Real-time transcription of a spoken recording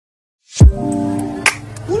Hello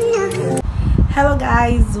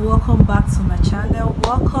guys, welcome back to my channel.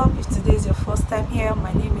 Welcome if today is your first time here.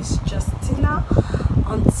 My name is Justina.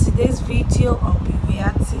 On today's video I'll be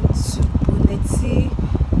reacting to Brunette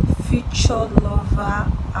feature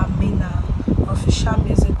lover Armenia official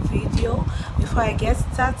music video. Before I get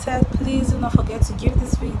started, please do not forget to give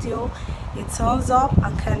this video a thumbs up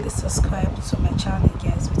and kindly subscribe to my channel,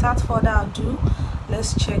 guys. Without further ado,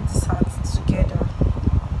 let's check this out together.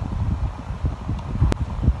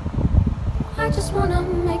 I just wanna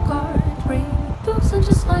make art, read books, and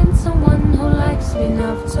just find someone who likes me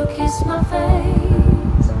enough to kiss my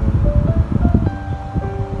face.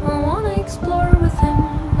 I wanna explore with him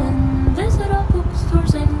and visit all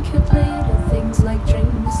bookstores and cute little things like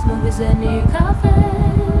drinks, movies, and new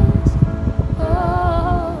cafes.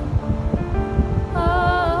 Oh,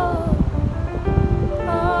 oh,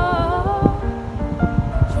 oh.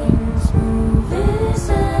 Drinks, movies,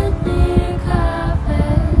 and new cafes.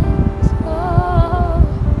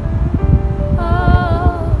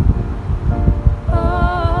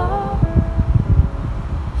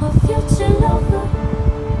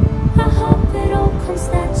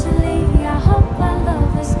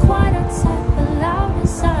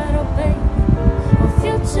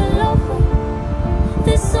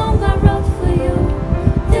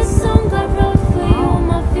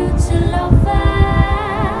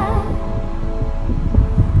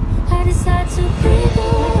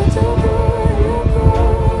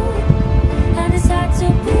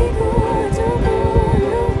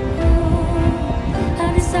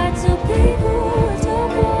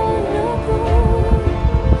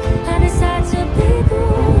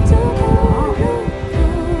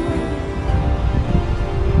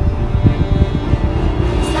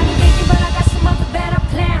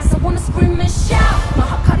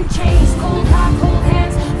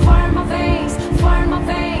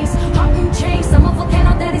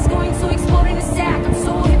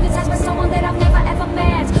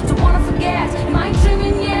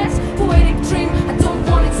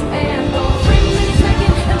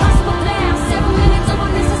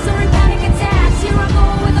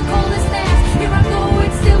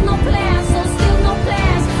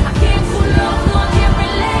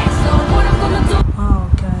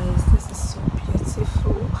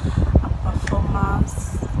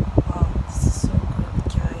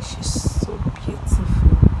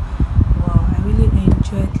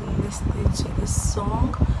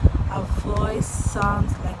 Her voice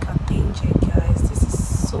sounds like an angel, guys. This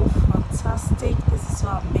is so fantastic. This is so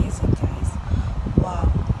amazing, guys. Wow,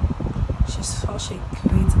 she's such a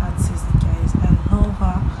great artist, guys. I love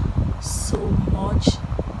her so much.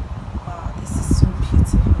 Wow, this is so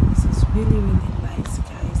beautiful. This is really, really nice,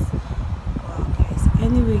 guys. Wow, guys.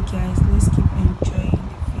 Anyway, guys, let's keep enjoying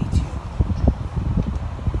the video.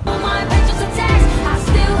 My pictures are text, I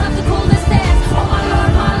still have the coolest dance. Oh my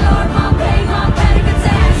lord, my pain, my panic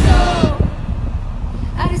attack. So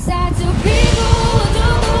I decided to be good, do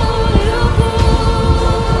good, look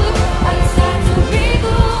good. I decided to be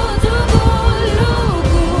good, do good, look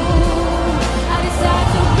good. I decided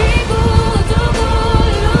to be good, do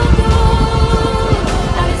good, look good.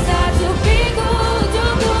 I decided to be good, do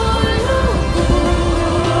good, look good.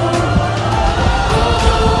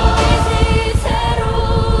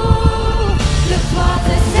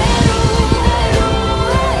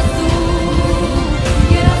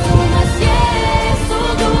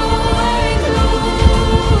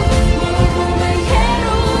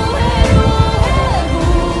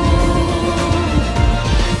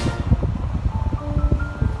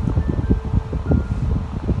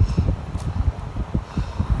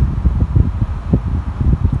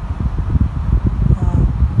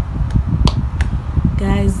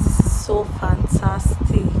 Guys, this is so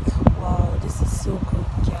fantastic. Wow, this is so good,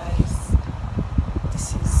 guys. This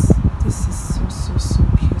is so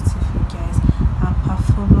beautiful, guys. Her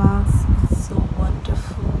performance is so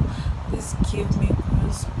wonderful. This gave me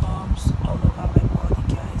goosebumps all over my body,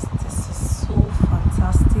 guys. This is so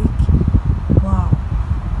fantastic. Wow,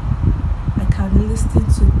 I can listen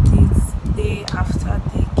to this day after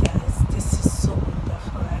day, guys. This is so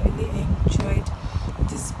wonderful. I really enjoyed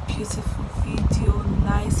this beautiful video.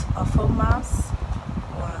 Nice performance.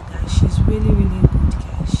 Wow, guys, she's really good,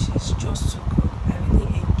 guys. She's just so good. I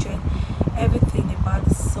really enjoyed everything about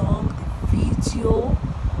the song, the video.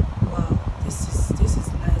 Wow, this is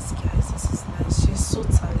nice, guys. This is nice. She's so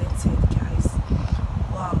talented, guys.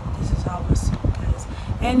 Wow, this is awesome, guys.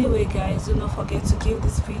 Anyway, guys, do not forget to give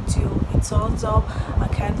this video a thumbs up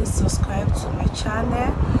and kindly subscribe to my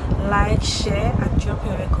channel, like, share, and drop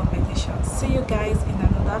your recommendations. See you guys in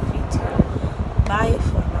another video. Bye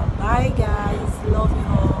for now. Bye, guys. Love you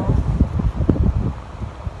all.